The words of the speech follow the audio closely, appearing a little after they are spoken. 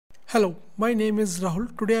Hello, my name is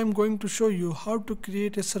Rahul. Today I am going to show you how to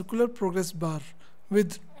create a circular progress bar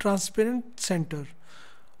with transparent center.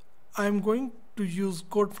 I am going to use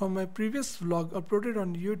code from my previous vlog uploaded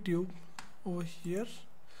on YouTube over here.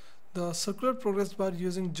 The circular progress bar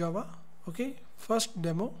using Java. Okay, first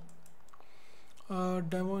demo.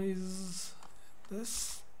 Demo is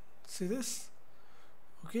this. See this?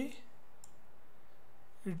 Okay.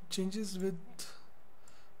 It changes with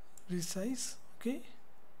resize. Okay.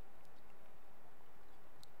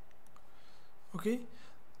 Okay,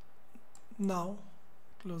 now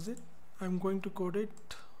close it. I'm going to code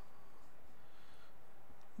it.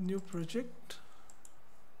 New project.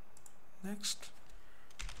 Next,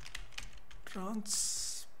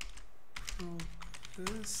 trans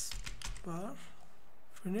progress bar.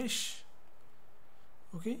 Finish.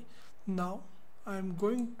 Okay, now I'm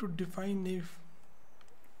going to define a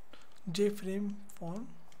JFrame form.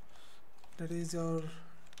 That is your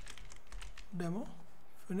demo.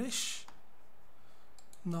 Finish.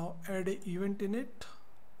 Now add an event in it.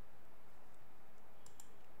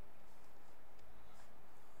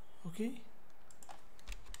 Okay.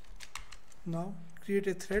 Now create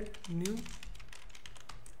a thread, new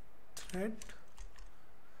thread.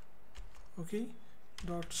 Okay.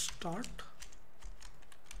 Dot start.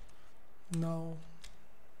 Now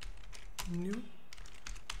new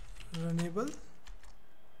runnable.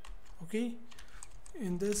 Okay.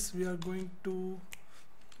 In this we are going to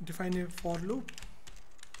define a for loop.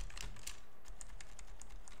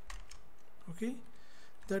 Okay,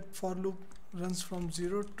 that for loop runs from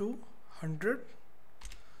 0 to 100,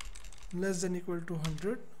 less than equal to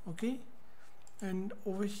 100. Okay, and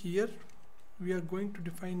over here we are going to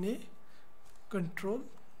define a control.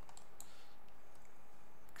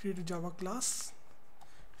 Create a Java class,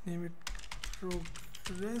 name it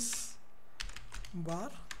progress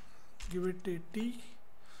bar, give it a T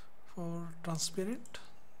for transparent.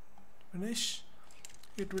 Finish.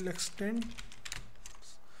 It will extend.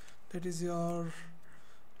 That is your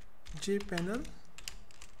J panel.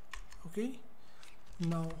 Okay,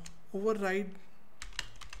 now override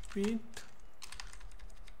paint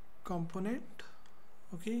component.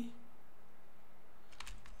 Okay,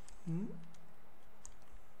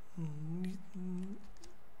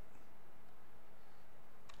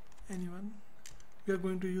 anyone, we are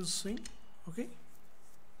going to use swing. Okay,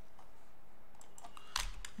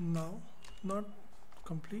 now not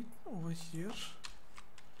complete over here.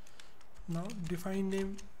 Now define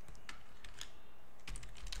name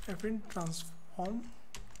fn transform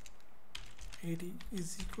 80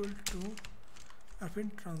 is equal to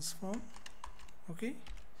fn transform. Okay,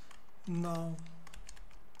 now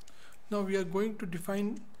we are going to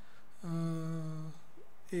define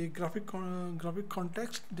a graphic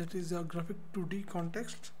context, that is a graphic 2D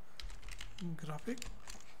context. Graphic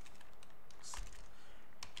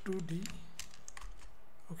 2D.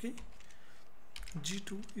 Okay,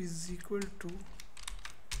 G2 is equal to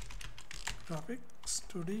graphics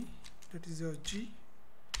 2D, that is your G.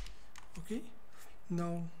 Okay,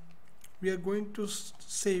 now we are going to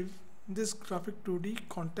save this graphic 2D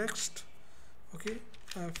context. Okay,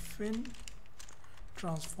 fn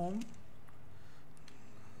transform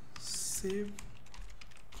save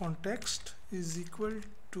context is equal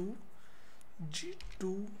to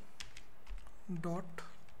G2 dot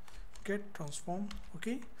get transform.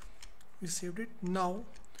 Okay, we saved it. Now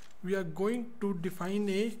we are going to define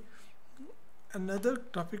another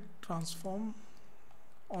graphic transform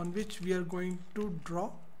on which we are going to draw.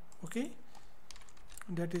 Okay,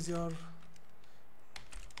 that is your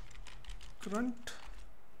current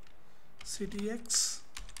CTX.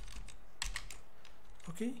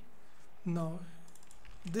 Okay, now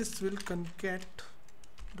this will concat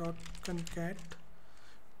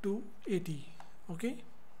to 80. Okay,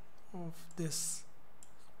 of this.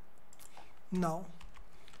 Now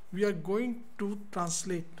we are going to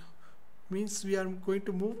translate, means we are going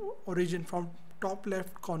to move origin from top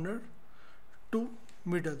left corner to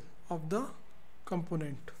middle of the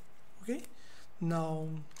component. Okay, now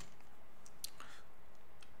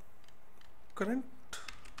current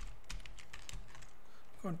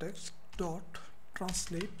context dot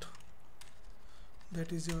translate,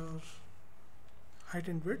 that is your height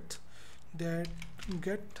and width, that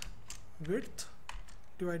get width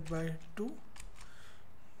divide by 2,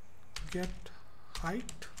 get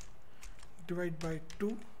height divide by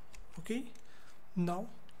 2. Okay, now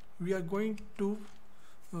we are going to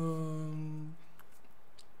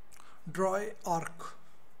draw a arc.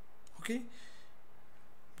 Okay,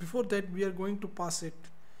 before that we are going to pass it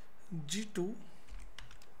G2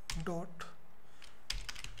 dot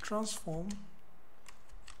transform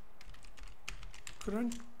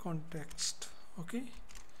current context. Okay,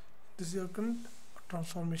 this is your current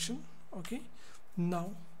transformation. Okay,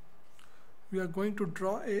 now we are going to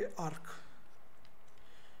draw a arc.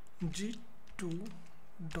 G2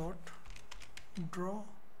 dot draw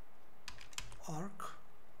arc.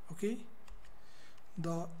 Okay,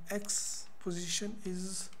 the x position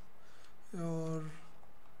is your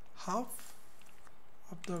half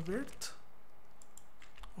of the width.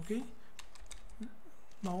 Okay,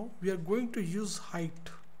 now we are going to use height,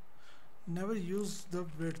 never use the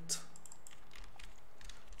width,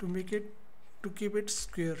 to keep it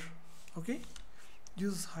square. Okay,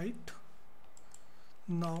 use height.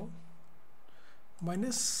 Now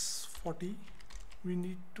minus 40, we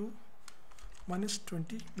need to minus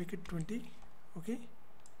 20, make it 20. Okay,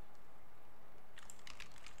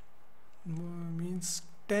 means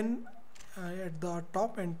 10 at the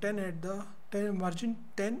top and 10 at the margin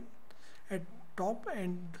 10 at top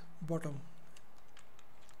and bottom.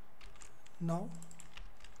 Now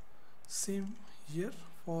same here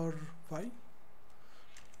for y,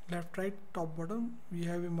 left, right, top, bottom, we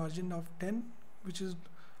have a margin of 10, which is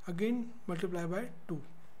again multiply by 2.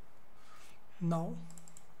 Now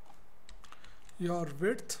your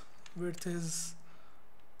width is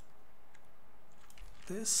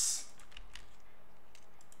this,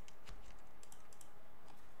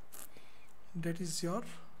 that is your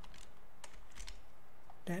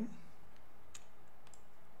 10.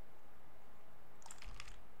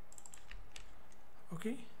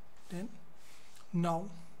 Okay, 10. Now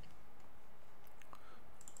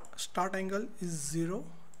start angle is 0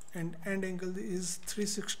 and end angle is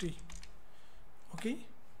 360. Okay,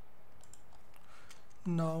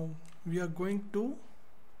 now we are going to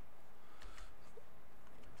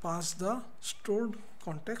pass the stored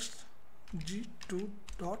context G2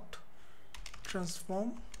 dot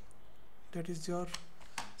transform, that is your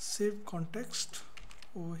save context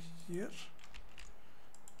over here.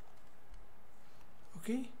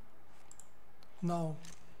 Okay, now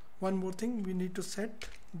one more thing, we need to set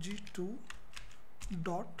G2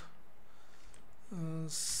 dot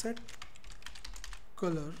set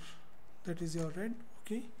color, that is your red.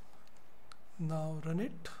 Okay, now run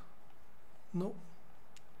it. No,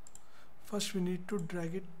 first we need to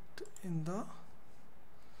drag it in the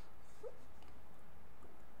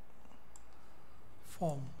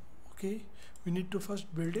form. Okay, we need to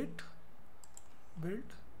first build it. Build.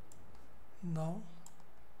 Now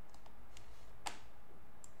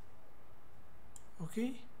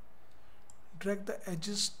okay, drag the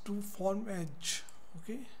edges to form edge.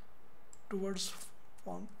 Okay, towards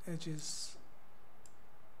form edges,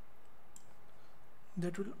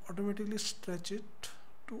 that will automatically stretch it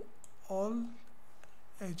to all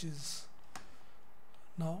edges.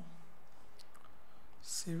 Now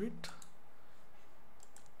save it,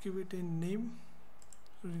 give it a name,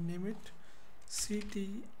 rename it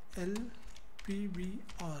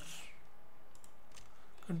CTLPBR,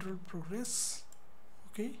 control progress.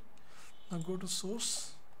 Okay, now go to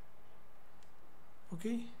source.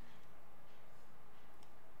 Okay,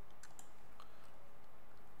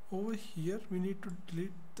 over here we need to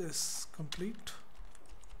delete this complete.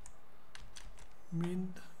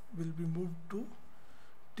 Main will be moved to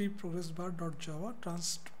tprogressbar.java,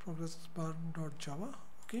 transprogressbar.java.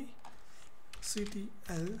 Okay,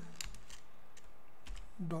 ctl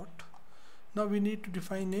dot. Now we need to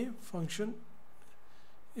define a function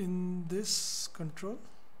in this control,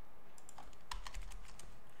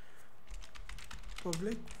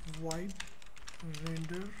 public void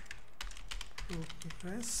render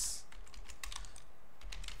progress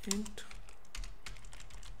int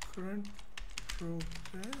current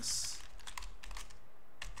progress.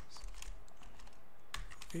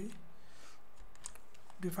 Okay,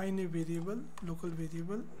 define a variable, local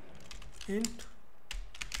variable, int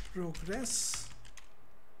progress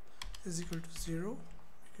is equal to 0,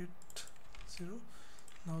 make it 0.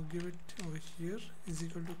 Now give it over here is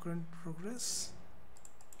equal to current progress.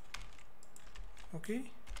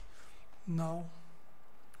 Okay, now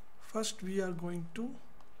first we are going to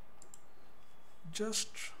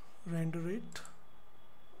just render it.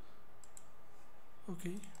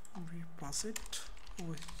 Okay, we pass it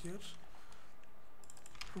over here,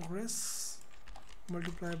 progress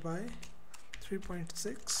multiply by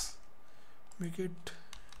 3.6, make it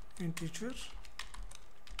integer.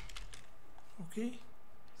 Okay,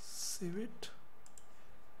 save it.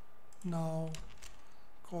 Now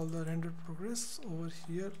call the render progress over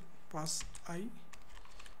here, pass I.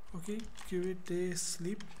 Okay, give it a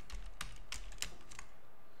sleep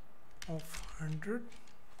of 100.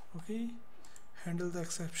 Okay, handle the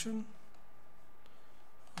exception.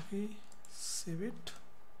 Okay, save it.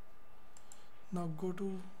 Now go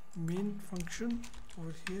to main function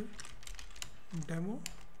over here, demo,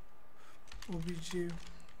 obj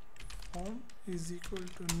form is equal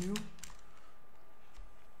to new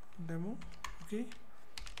demo. Okay,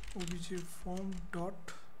 obj form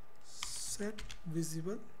dot set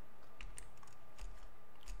visible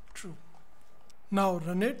true. Now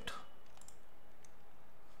run it.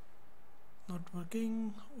 Not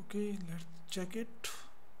working. Okay, let's check it.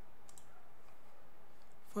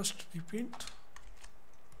 First repaint.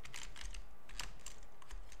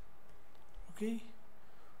 Okay,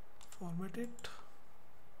 format it.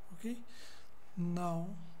 Okay, now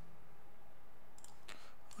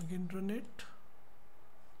again run it.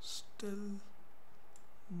 Still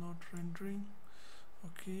not rendering.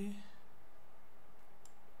 Okay,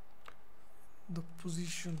 the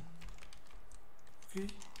position. Okay,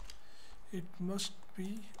 it must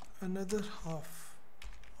be another half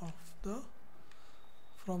of the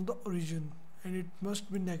from the origin, and it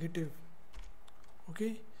must be negative.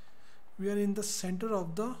 Okay, we are in the center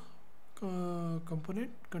of the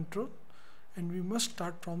component control, and we must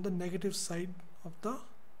start from the negative side of the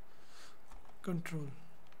control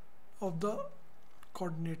of the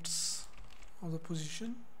coordinates of the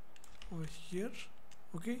position over here.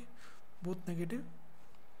 Okay, both negative.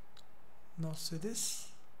 Now say this.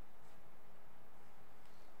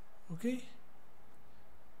 Okay,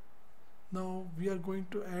 now we are going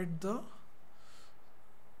to add the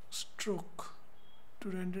stroke to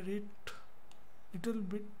render it little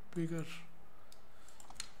bit bigger.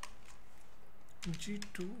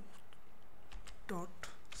 G2 dot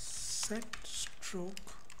set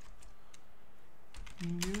stroke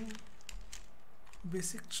new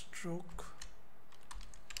basic stroke.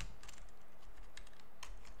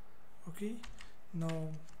 Okay, now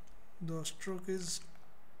the stroke is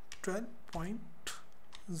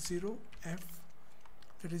 12.0 f,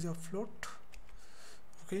 that is a float.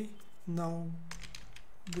 Okay, now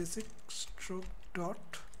basic stroke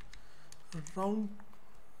dot round,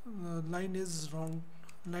 line is round,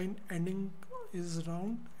 line ending is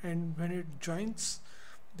round, and when it joins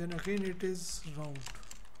then again it is round.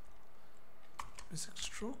 Basic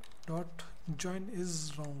stroke dot join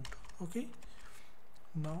is round. Okay,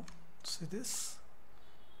 now see this,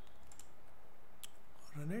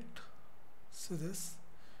 run it, see this,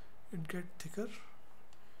 it get thicker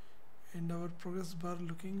and our progress bar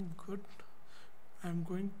looking good. I'm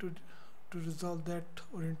going to resolve that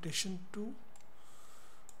orientation too.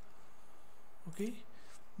 Okay,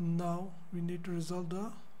 now we need to resolve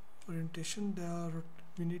the orientation.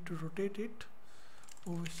 We need to rotate it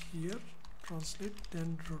over here, translate,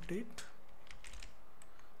 then rotate.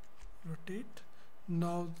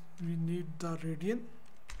 Now we need the radian,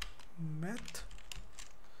 math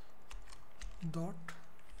dot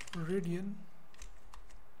radian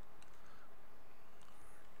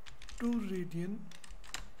to radian.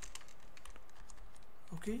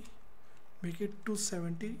 Okay, make it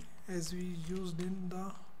 270 as we used in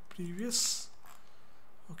the previous.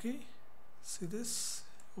 Okay, see this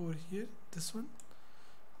over here, this one.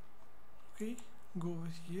 Okay, go over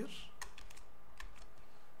here.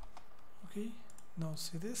 Okay, now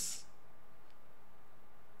see this,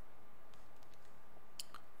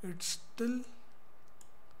 it's still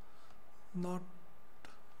not,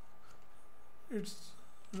 it's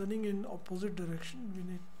running in opposite direction. We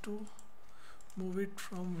need to move it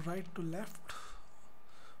from right to left.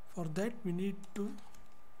 For that we need to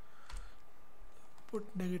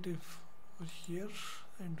put negative over here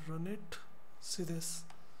and run it. See this,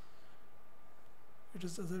 it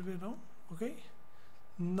is the other way around. Okay,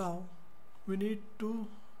 now we need to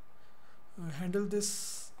handle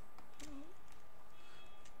this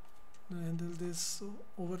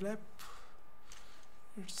overlap.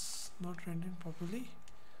 It's not rendering properly,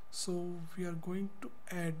 so we are going to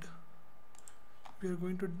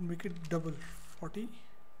make it double 40,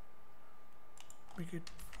 make it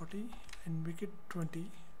 40 and make it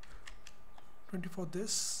 20 for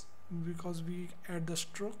this, because we add the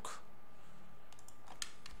stroke.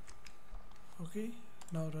 Okay,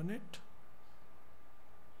 now run it.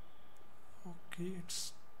 Okay,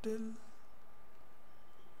 it's still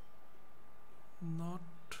not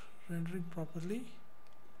rendering properly.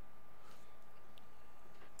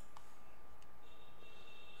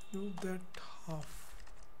 Move that half.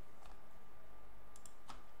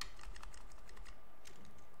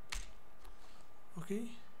 Okay,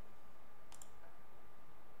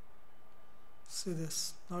 see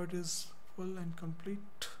this, now it is full and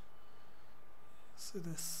complete. See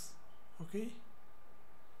this. Okay,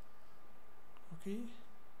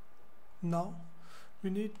 now we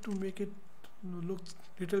need to make it look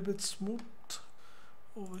little bit smooth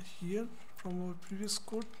over here. from our previous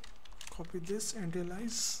code, copy this and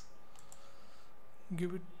realize,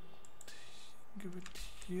 give it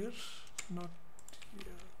here, not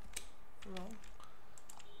here, wrong,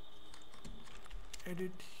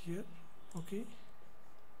 edit here. Okay,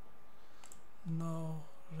 now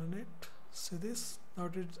run it. See this, now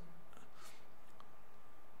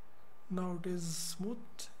it is smooth.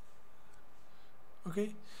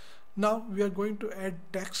 Okay, now we are going to add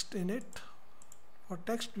text in it. For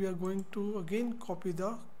text we are going to again copy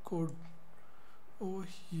the code over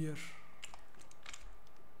here.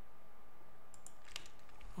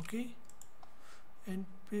 Okay, and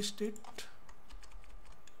paste it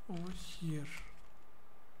over here.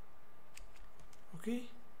 Okay,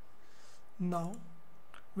 now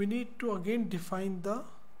we need to again define the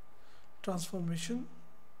transformation.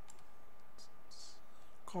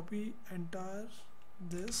 Copy entire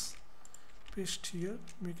this, paste here,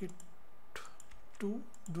 make it 2.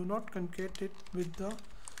 Do not concatenate it with the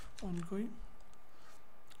ongoing,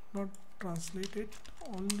 not translate it,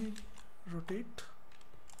 only rotate.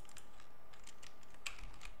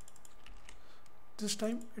 This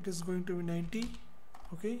time it is going to be 90.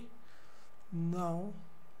 Okay, now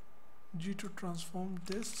G to transform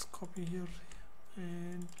this, copy here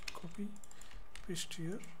and copy, paste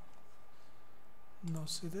here. Now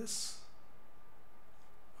see this.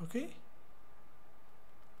 Okay,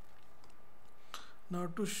 now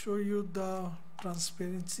to show you the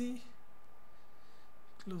transparency,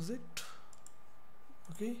 close it.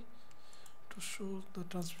 Okay, to show the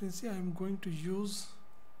transparency I am going to use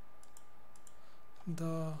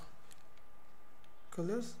the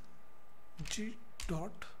colors, G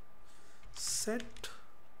dot set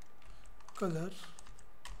color,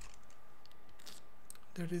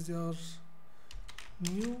 that is your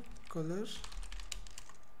new color.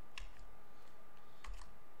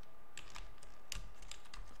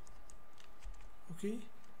 Okay,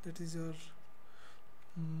 that is your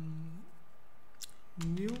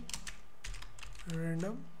new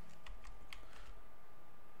random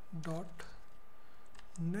dot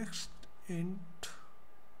next int,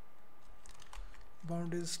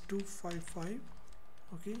 bound is 255.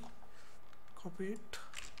 Okay, copy it,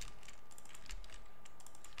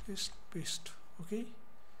 paste. Okay,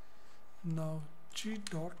 now G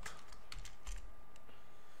dot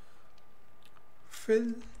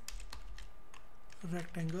fill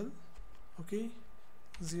rectangle. Okay,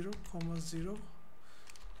 0, 0.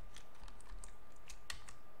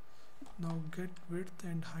 Now get width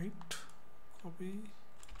and height, copy,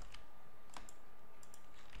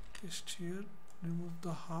 paste here, remove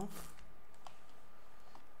the half,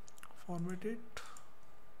 format it.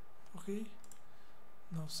 Okay,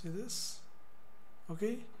 now see this.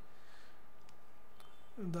 Okay,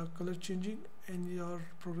 the color changing and your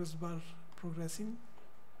progress bar progressing.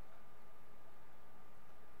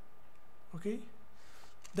 Okay,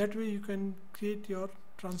 that way you can create your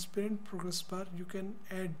transparent progress bar. You can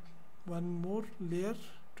add one more layer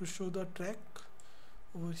to show the track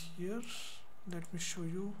over here. Let me show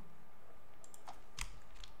you.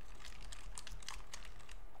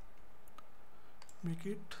 Make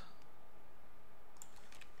it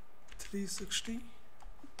 360.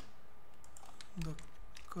 The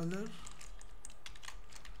color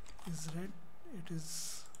is red, it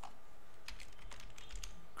is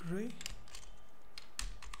gray.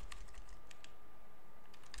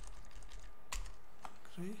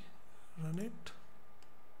 Run it.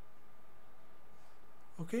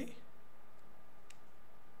 Okay,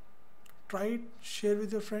 try it, share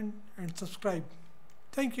with your friend and subscribe.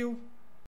 Thank you.